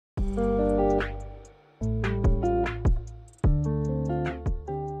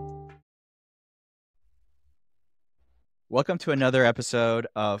Welcome to another episode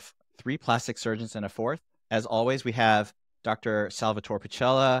of Three Plastic Surgeons and a Fourth. As always, we have Dr. Salvatore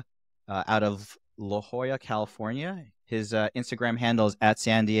Pacella out of La Jolla, California. His Instagram handle is at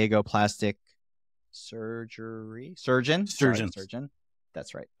San Diego Plastic Surgery Surgeon. Sorry, surgeon.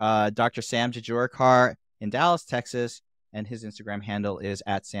 That's right. Dr. Sam Jejurikar in Dallas, Texas, and his Instagram handle is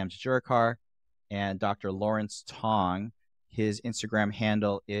at Sam Jejurikar. And Dr. Lawrence Tong, his Instagram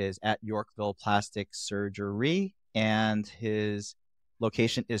handle is at Yorkville Plastic Surgery, and his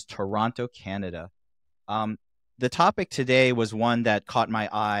location is Toronto, Canada. The topic today was one that caught my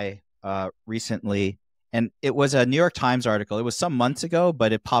eye recently, and it was a New York Times article. It was some months ago,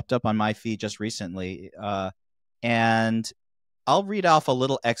 but it popped up on my feed just recently. And I'll read off a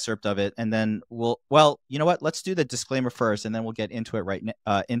little excerpt of it, and then you know what? Let's do the disclaimer first, and then we'll get into it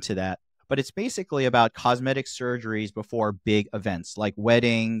into that. But it's basically about cosmetic surgeries before big events like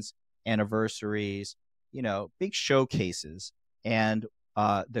weddings, anniversaries, big showcases, and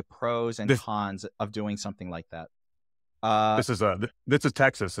the pros and cons of doing something like that. This is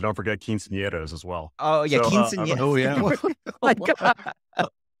Texas, so don't forget quinceañeras as well. Oh yeah, quinceañeras. Oh yeah. Oh my God.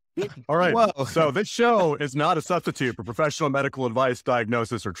 All right. Whoa. So this show is not a substitute for professional medical advice,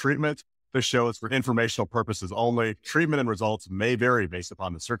 diagnosis, or treatment. This show is for informational purposes only. Treatment and results may vary based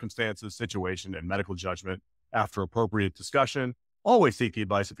upon the circumstances, situation, and medical judgment. After appropriate discussion, always seek the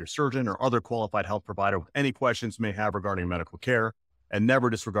advice of your surgeon or other qualified health provider with any questions you may have regarding medical care, and never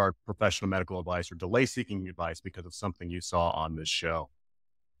disregard professional medical advice or delay seeking advice because of something you saw on this show.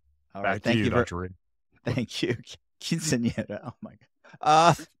 All Back right, to you, Dr. Rhee. Thank you. Quinceañera. Oh my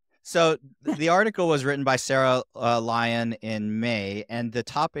God. So the article was written by Sarah Lyon in May, and the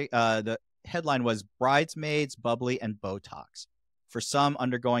topic, the headline was "Bridesmaids, Bubbly, and Botox. For some,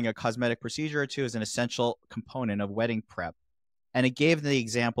 undergoing a cosmetic procedure or two is an essential component of wedding prep." And it gave the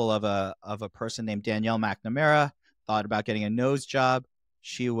example of a person named Danielle McNamara, thought about getting a nose job.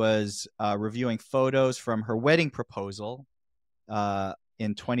 She was reviewing photos from her wedding proposal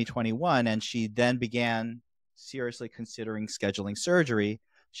in 2021, and she then began seriously considering scheduling surgery.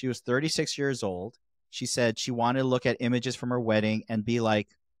 She was 36 years old. She said she wanted to look at images from her wedding and be like,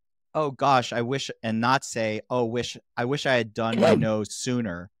 "Oh gosh, I wish," and not say, "Oh, I wish I had done my nose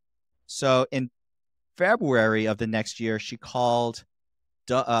sooner." So in February of the next year, she called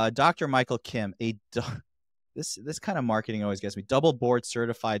Dr. Michael Kim, this kind of marketing always gets me, double board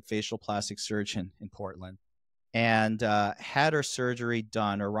certified facial plastic surgeon in Portland, and had her surgery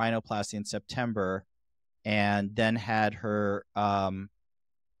done, her rhinoplasty, in September, and then had her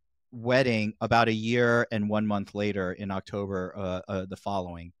wedding about a year and 1 month later in October the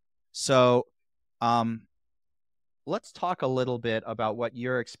following. So let's talk a little bit about what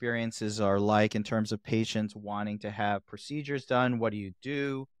your experiences are like in terms of patients wanting to have procedures done. What do you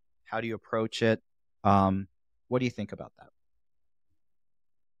do? How do you approach it? What do you think about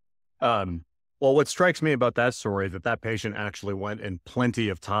that? Well, what strikes me about that story is that patient actually went in plenty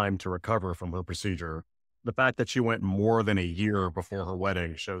of time to recover from her procedure. The fact that she went more than a year before her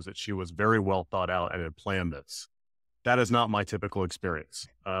wedding shows that she was very well thought out and had planned this. That is not my typical experience.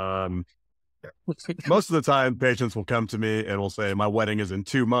 Most of the time, patients will come to me and will say, "My wedding is in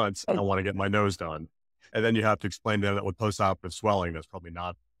 2 months. I want to get my nose done." And then you have to explain to them that with postoperative swelling, that's probably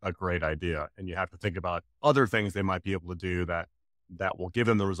not a great idea. And you have to think about other things they might be able to do that will give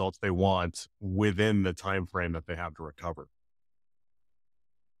them the results they want within the time frame that they have to recover.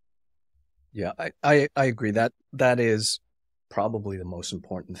 Yeah, I agree. That is probably the most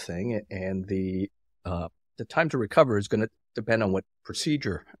important thing. And the time to recover is going to depend on what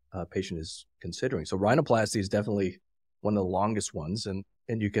procedure a patient is considering. So rhinoplasty is definitely one of the longest ones, and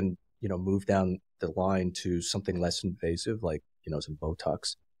you can, move down the line to something less invasive, like, some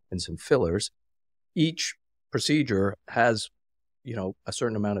Botox and some fillers. Each procedure has, a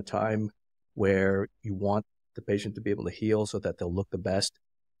certain amount of time where you want the patient to be able to heal so that they'll look the best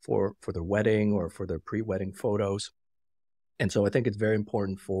for their wedding or for their pre-wedding photos. And so I think it's very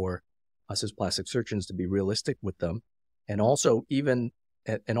important for us as plastic surgeons to be realistic with them, and also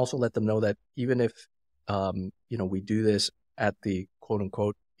let them know that even if we do this at the quote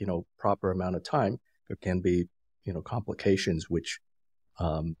unquote proper amount of time, there can be complications which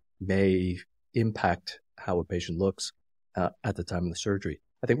may impact how a patient looks at the time of the surgery.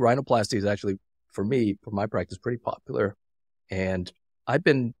 I think rhinoplasty is actually, for me, for my practice, pretty popular, and I've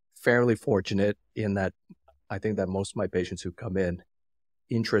been fairly fortunate in that I think that most of my patients who come in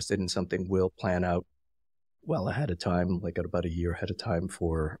interested in something will plan out well ahead of time, like at about a year ahead of time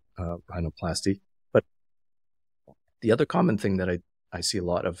for rhinoplasty. But the other common thing that I see a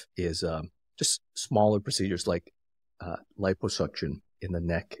lot of is just smaller procedures like liposuction in the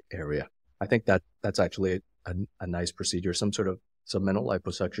neck area. I think that's actually a nice procedure, some sort of submental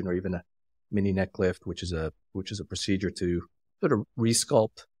liposuction, or even a mini neck lift, which is a procedure to sort of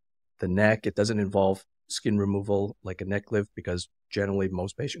resculpt the neck. It doesn't involve skin removal like a neck lift, because generally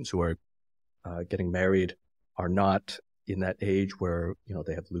most patients who are getting married are not in that age where, you know,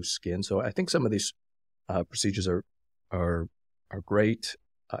 they have loose skin. So I think some of these procedures are great.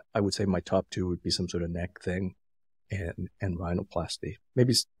 I would say my top two would be some sort of neck thing and rhinoplasty,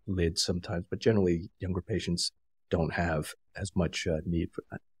 maybe lids sometimes, but generally younger patients don't have as much need for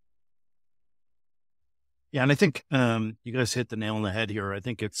that. Yeah, and I think you guys hit the nail on the head here. I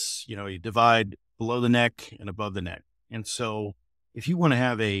think it's, you know, you divide below the neck and above the neck. And so if you want to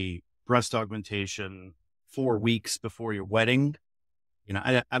have a breast augmentation 4 weeks before your wedding, you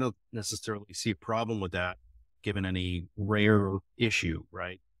know, I don't necessarily see a problem with that, given any rare issue,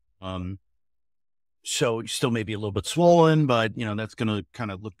 right? So you still may be a little bit swollen, but, you know, that's going to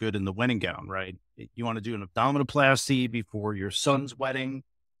kind of look good in the wedding gown, right? You want to do an abdominoplasty before your son's wedding,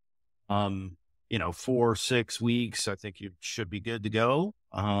 you know, 4 or 6 weeks, I think you should be good to go.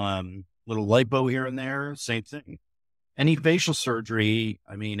 Little lipo here and there, same thing. Any facial surgery,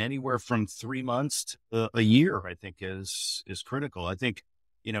 I mean, anywhere from 3 months to a year, I think is critical. I think,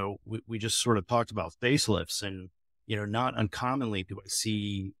 you know, we just sort of talked about facelifts, and, you know, not uncommonly do I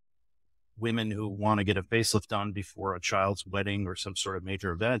see women who want to get a facelift done before a child's wedding or some sort of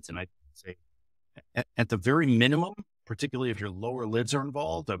major event. And I say at the very minimum, particularly if your lower lids are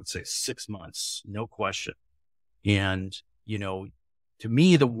involved, I would say 6 months, no question. And, you know, to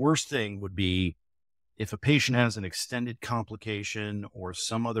me, the worst thing would be if a patient has an extended complication or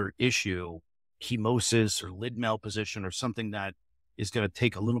some other issue, chemosis or lid malposition or something that is going to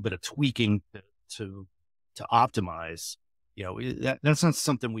take a little bit of tweaking to optimize. You know, that's not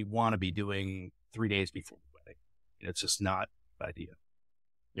something we want to be doing 3 days before the wedding. It's just not an idea.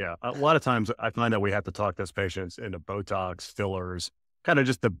 Yeah. A lot of times I find that we have to talk those patients into Botox, fillers, kind of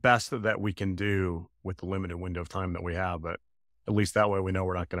just the best that we can do with the limited window of time that we have. But at least that way we know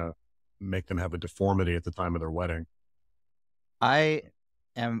we're not going to make them have a deformity at the time of their wedding. I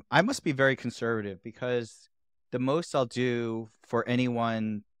must be very conservative, because the most I'll do for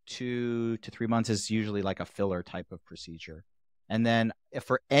anyone 2 to 3 months is usually like a filler type of procedure. And then if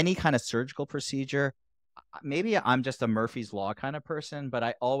for any kind of surgical procedure, maybe I'm just a Murphy's Law kind of person, but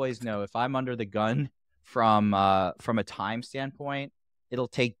I always know if I'm under the gun from a time standpoint, it'll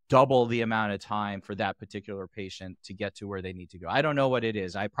take double the amount of time for that particular patient to get to where they need to go. I don't know what it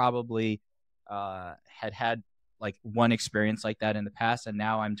is. I probably had like one experience like that in the past, and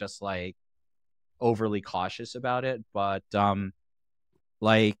now I'm just like overly cautious about it. But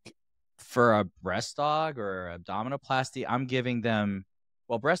like for a breast aug or abdominoplasty, I'm giving them,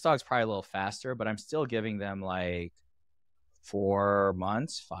 well, breast aug's probably a little faster, but I'm still giving them like 4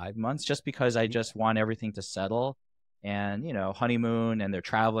 months, 5 months, just because I just want everything to settle. And, you know, honeymoon, and they're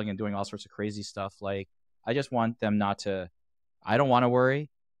traveling and doing all sorts of crazy stuff. Like, I just want them not to, I don't want to worry.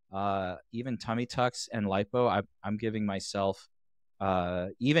 Even tummy tucks and lipo, I'm giving myself,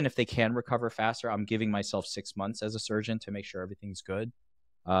 even if they can recover faster, I'm giving myself 6 months as a surgeon to make sure everything's good.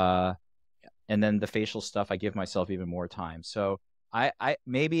 And then the facial stuff, I give myself even more time. So I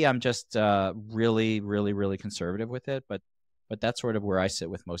maybe I'm just really, really, really conservative with it, but that's sort of where I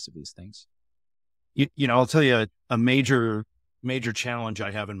sit with most of these things. You know, I'll tell you a major challenge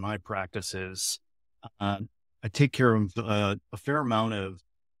I have in my practice is I take care of a fair amount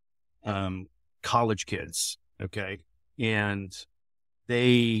of college kids. Okay. And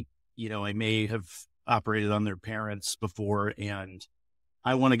they, you know, I may have operated on their parents before, and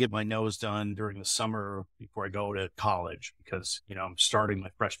I want to get my nose done during the summer before I go to college, because, you know, I'm starting my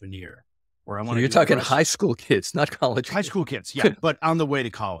freshman year. Or I want So you're talking high school kids, not college kids. High school kids, yeah, but on the way to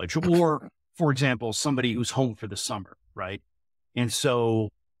college. Or, for example, somebody who's home for the summer, right? And so,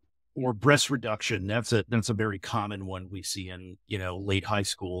 or breast reduction, that's a very common one we see in, you know, late high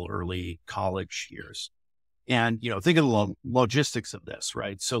school, early college years. And, you know, think of the logistics of this,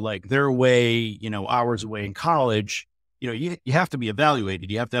 right? So like they're away, you know, hours away in college, you know, you have to be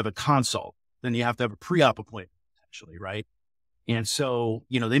evaluated. You have to have a consult. Then you have to have a pre-op appointment, potentially, right? And so,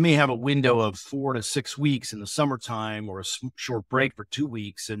 you know, they may have a window of 4 to 6 weeks in the summertime, or a short break for 2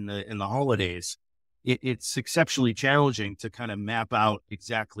 weeks in the holidays. It's exceptionally challenging to kind of map out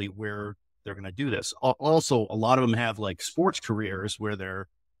exactly where they're going to do this. Also, a lot of them have like sports careers where they're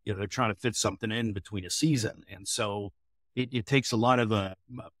trying to fit something in between a season. And so it takes a lot of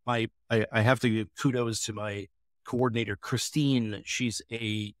I have to give kudos to my coordinator, Christine. She's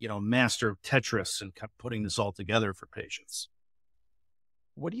a, you know, master of Tetris and kind of putting this all together for patients.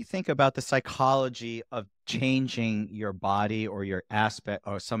 What do you think about the psychology of changing your body or your aspect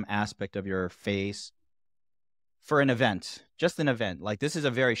or some aspect of your face for an event, just an event. Like this is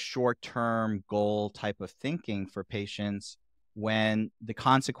a very short-term goal type of thinking for patients when the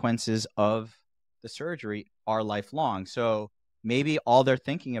consequences of the surgery are lifelong. So maybe all they're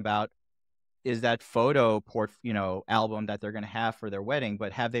thinking about is that photo album that they're going to have for their wedding,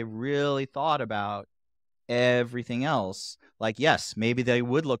 but have they really thought about everything else? Like, yes, maybe they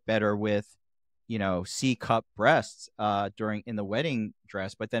would look better with, C cup breasts in the wedding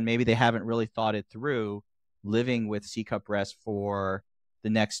dress, but then maybe they haven't really thought it through living with C cup breasts for the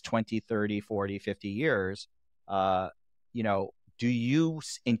next 20, 30, 40, 50 years. Do you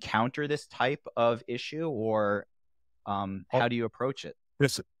encounter this type of issue, or how do you approach it?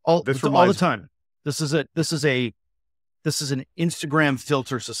 All the time. This is an Instagram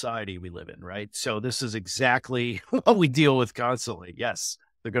filter society we live in, right? So this is exactly what we deal with constantly. Yes.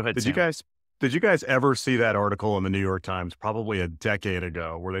 So go ahead. Did you guys ever see that article in the New York Times probably a decade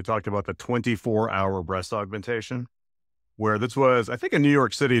ago where they talked about the 24-hour breast augmentation? Where this was, I think, a New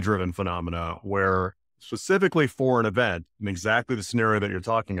York City driven phenomena where specifically for an event, in exactly the scenario that you're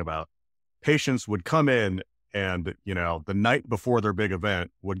talking about, patients would come in and, the night before their big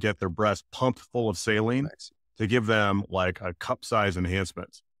event would get their breast pumped full of saline to give them like a cup size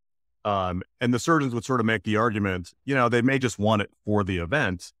enhancement. And the surgeons would sort of make the argument, they may just want it for the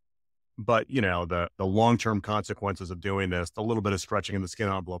event, but the long-term consequences of doing this, the little bit of stretching in the skin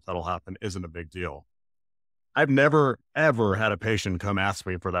envelope that'll happen isn't a big deal. I've never, ever had a patient come ask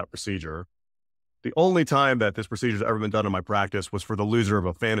me for that procedure. The only time that this procedure has ever been done in my practice was for the loser of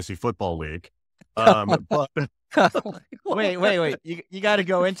a fantasy football league. But wait. You got to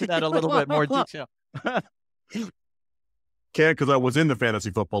go into that a little bit more detail. Can't, because I was in the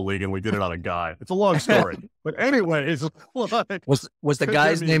fantasy football league and we did it on a guy. It's a long story. But anyways. Was the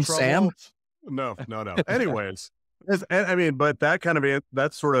guy's name Sam? No. Anyways. But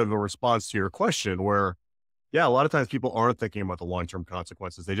that's sort of a response to your question where, yeah, a lot of times people aren't thinking about the long-term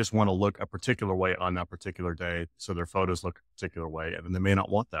consequences. They just want to look a particular way on that particular day. So their photos look a particular way, and then they may not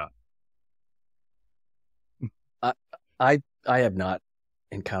want that. I have not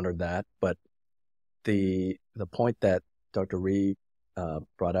encountered that, but the point that Dr. Rhee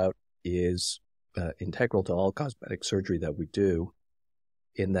brought out is integral to all cosmetic surgery that we do,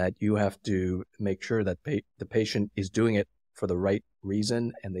 in that you have to make sure that the patient is doing it for the right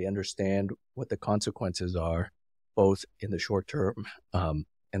reason and they understand what the consequences are, both in the short term and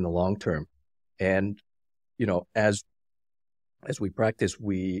the long term. And, as we practice,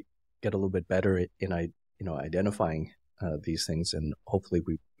 we get a little bit better in identifying these things, and hopefully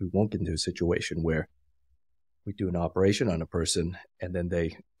we won't get into a situation where we do an operation on a person and then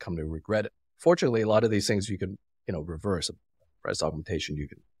they come to regret it. Fortunately, a lot of these things you can, reverse. A breast augmentation you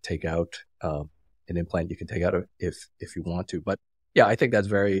can take out, an implant you can take out if you want to. But yeah, I think that's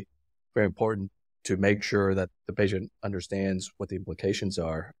very, very important to make sure that the patient understands what the implications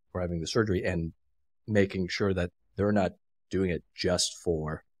are for having the surgery, and making sure that they're not doing it just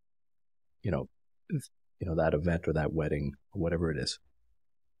for, that event or that wedding or whatever it is.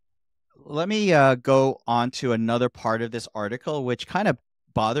 Let me go on to another part of this article, which kind of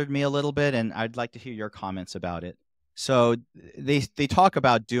bothered me a little bit, and I'd like to hear your comments about it. So they talk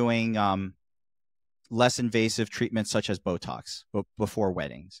about doing less invasive treatments such as Botox before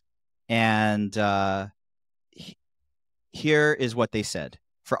weddings. And here is what they said.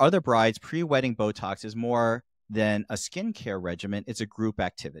 For other brides, pre-wedding Botox is more than a skincare regimen. It's a group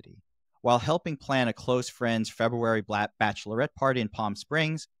activity. While helping plan a close friend's February bachelorette party in Palm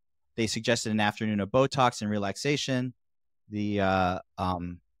Springs, they suggested an afternoon of Botox and relaxation. The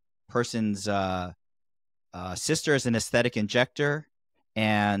person's sister is an aesthetic injector.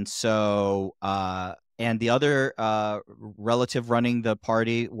 And so, and the other relative running the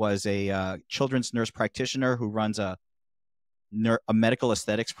party was a children's nurse practitioner who runs a medical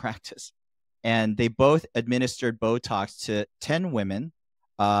aesthetics practice. And they both administered Botox to 10 women,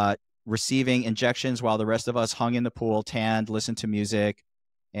 receiving injections while the rest of us hung in the pool, tanned, listened to music,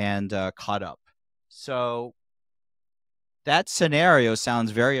 and caught up. So that scenario sounds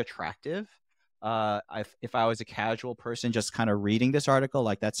very attractive. If I was a casual person just kind of reading this article,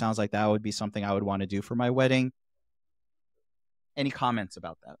 like that sounds like that would be something I would want to do for my wedding. Any comments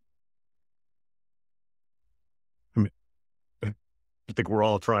about that? I think we're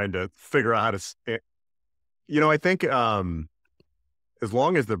all trying to figure out how to, I think as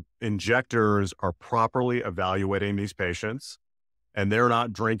long as the injectors are properly evaluating these patients and they're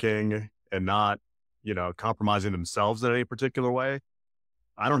not drinking and not, compromising themselves in any particular way,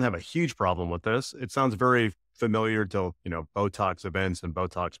 I don't have a huge problem with this. It sounds very familiar to, Botox events and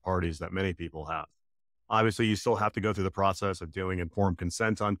Botox parties that many people have. Obviously, you still have to go through the process of doing informed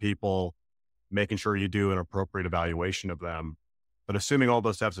consent on people. making sure you do an appropriate evaluation of them. But assuming all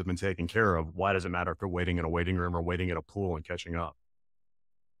those steps have been taken care of, why does it matter if they're waiting in a waiting room or waiting in a pool and catching up?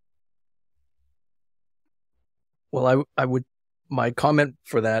 Well, my comment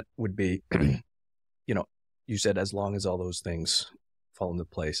for that would be, you said as long as all those things fall into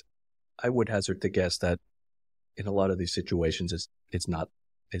place, I would hazard to guess that in a lot of these situations, it's not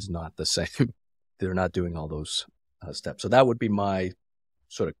the same. They're not doing all those steps. So that would be my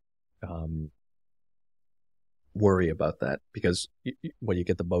sort of worry about that, because when you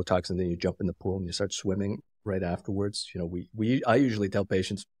get the Botox and then you jump in the pool and you start swimming right afterwards, I usually tell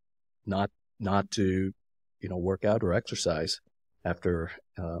patients not to, work out or exercise after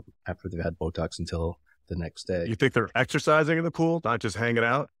they've had Botox until the next day. You think they're exercising in the pool, not just hanging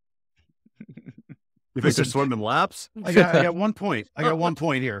out? You think they're swimming laps? I got one point. I got one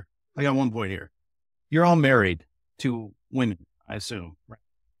point here. You're all married to women, I assume, right?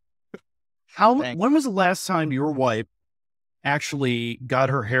 When was the last time your wife actually got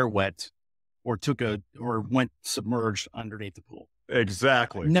her hair wet or went submerged underneath the pool?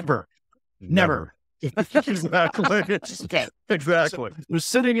 Exactly. Never. Exactly. Exactly. So,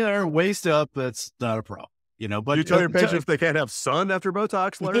 sitting there waist up, that's not a problem, but you tell your patients they can't have sun after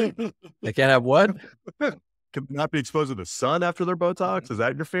Botox, Larry? They can't have what? Can not be exposed to the sun after their Botox? Is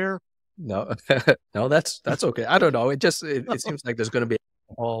that your fear? No, no, that's okay. I don't know. It seems like there's going to be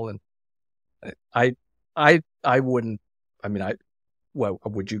all, and I wouldn't. I mean,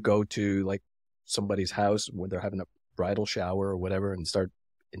 would you go to like somebody's house when they're having a bridal shower or whatever and start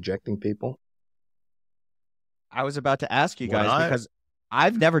injecting people? I was about to ask you guys because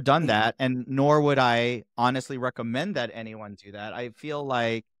I've never done that, and nor would I honestly recommend that anyone do that. I feel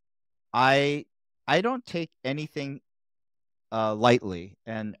like I don't take anything lightly.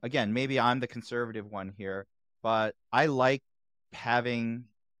 And again, maybe I'm the conservative one here, but I like having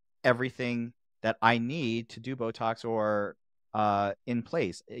everything that I need to do Botox or in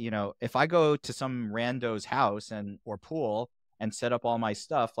place. If I go to some rando's house or pool and set up all my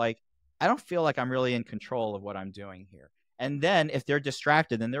stuff, like I don't feel like I'm really in control of what I'm doing here. And then if they're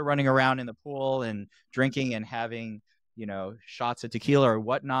distracted and they're running around in the pool and drinking and having, shots of tequila or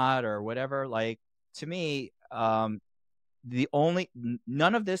whatnot or whatever, like to me, none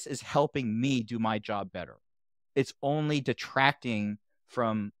of this is helping me do my job better. It's only detracting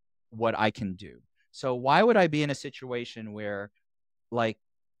from what I can do. So why would I be in a situation where like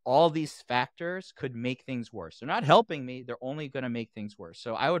all these factors could make things worse? They're not helping me. They're only going to make things worse.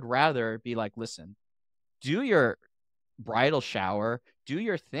 So I would rather be like, listen, do your bridal shower, do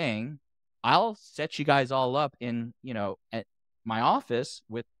your thing. I'll set you guys all up in, at my office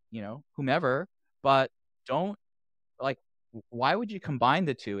with, whomever, but don't like, why would you combine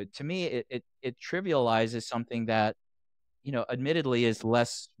the two? To me, it trivializes something that, admittedly is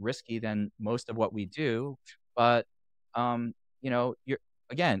less risky than most of what we do. But,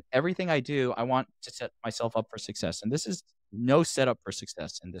 again, everything I do, I want to set myself up for success. And this is no setup for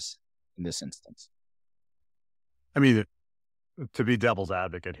success in this instance. I mean, to be devil's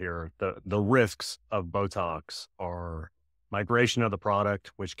advocate here, the risks of Botox are migration of the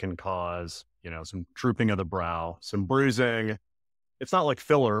product, which can cause, some drooping of the brow, some bruising. It's not like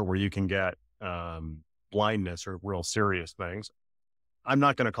filler where you can get blindness or real serious things. I'm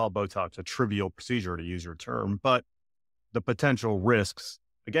not going to call Botox a trivial procedure, to use your term, but the potential risks,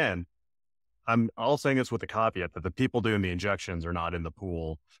 again, I'm all saying this with a caveat that the people doing the injections are not in the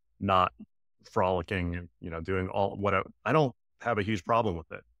pool, not frolicking, doing all what I don't have a huge problem with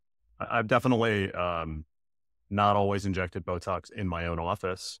it. I've definitely not always injected Botox in my own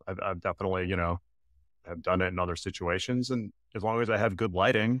office. I've definitely, have done it in other situations. And as long as I have good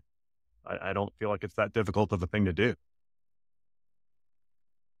lighting, I don't feel like it's that difficult of a thing to do.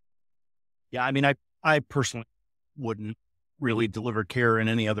 Yeah. I mean, I personally wouldn't really deliver care in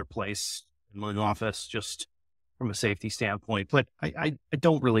any other place in my office, just from a safety standpoint, but I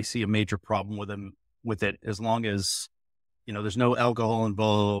don't really see a major problem with it as long as, there's no alcohol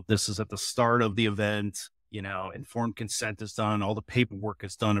involved. This is at the start of the event, informed consent is done. All the paperwork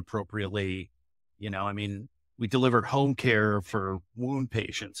is done appropriately. I mean, we delivered home care for wound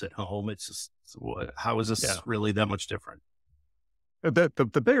patients at home. It's just, how is this really that much different?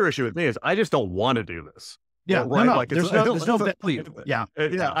 The bigger issue with me is I just don't want to do this. Yeah, right. No. Like there's no yeah.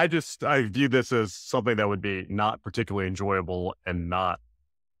 I view this as something that would be not particularly enjoyable and not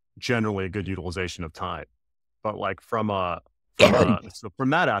generally a good utilization of time. But like from that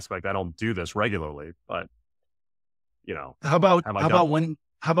aspect, I don't do this regularly. But how about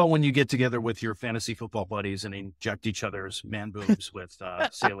when you get together with your fantasy football buddies and inject each other's man boobs with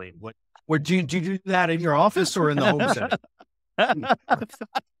saline? Do you do that in your office or in the home center?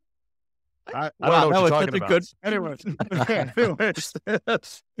 I Wow, don't know what that you're was talking such a about. Anyways,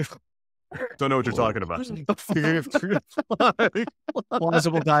 don't know what you're talking about.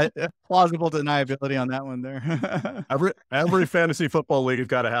 plausible deniability on that one there. Every fantasy football league has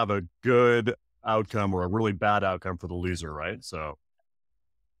got to have a good outcome or a really bad outcome for the loser, right? So,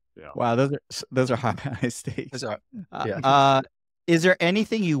 yeah. Wow, those are high stakes. Yeah. Is there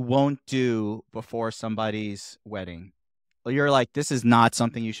anything you won't do before somebody's wedding? Well, you're like, this is not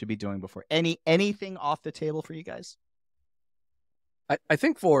something you should be doing before. Anything off the table for you guys? I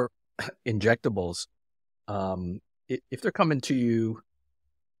think for injectables, if they're coming to you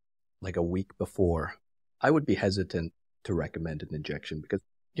like a week before, I would be hesitant to recommend an injection because,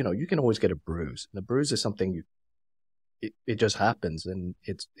 you can always get a bruise. And the bruise is something it just happens, and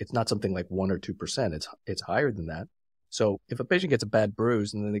it's not something like 1 or 2%. It's higher than that. So if a patient gets a bad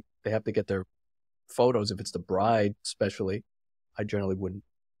bruise and then they have to get their photos, if it's the bride especially, I generally wouldn't.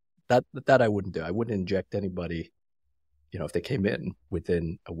 That I wouldn't do. I wouldn't inject anybody, if they came in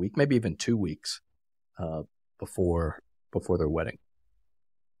within a week, maybe even 2 weeks before their wedding.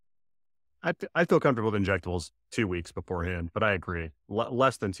 I feel comfortable with injectables 2 weeks beforehand, but I agree.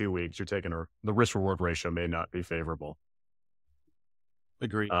 Less than 2 weeks, you're taking the risk reward ratio may not be favorable.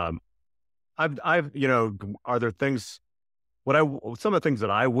 Agree. Are there things? Some of the things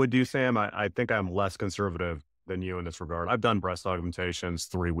that I would do, Sam? I think I'm less conservative than you in this regard. I've done breast augmentations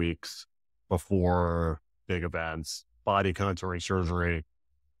 3 weeks before big events, body contouring surgery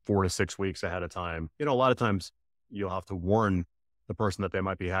 4 to 6 weeks ahead of time. A lot of times you'll have to warn the person that they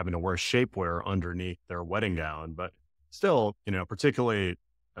might be having to wear shapewear underneath their wedding gown, but still, particularly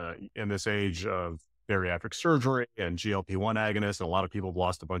in this age of bariatric surgery and GLP-1 agonists, and a lot of people have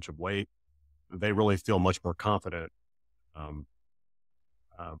lost a bunch of weight, they really feel much more confident,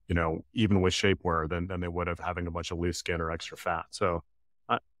 even with shapewear than they would have having a bunch of loose skin or extra fat. So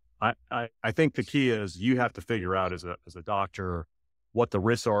I think the key is you have to figure out as a doctor what the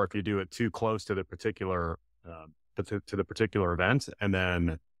risks are if you do it too close to the particular event, and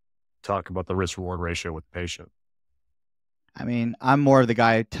then talk about the risk reward ratio with the patient. I mean, I'm more of the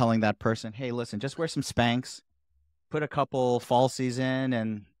guy telling that person, hey, listen, just wear some Spanx, put a couple falsies in,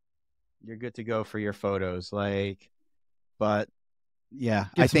 and you're good to go for your photos. But yeah,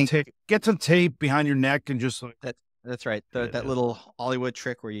 get some tape behind your neck and just that's right. That little Hollywood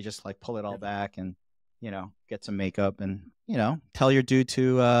trick where you just pull it all back and, get some makeup and, tell your dude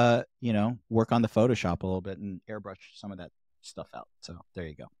to, work on the Photoshop a little bit and airbrush some of that stuff out. So there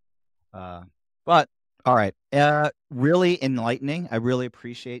you go. But all right. Really enlightening. I really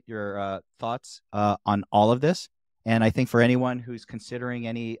appreciate your thoughts on all of this. And I think for anyone who's considering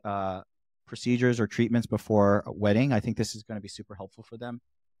any procedures or treatments before a wedding, I think this is going to be super helpful for them.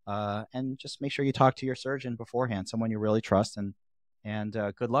 And just make sure you talk to your surgeon beforehand, someone you really trust. And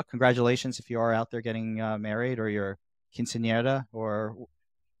good luck. Congratulations if you are out there getting married, or your quinceañera, or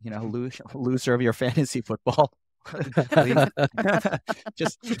loser of your fantasy football.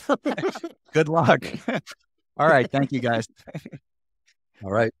 Just good luck. All right. Thank you, guys.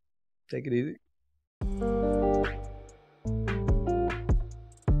 All right. Take it easy.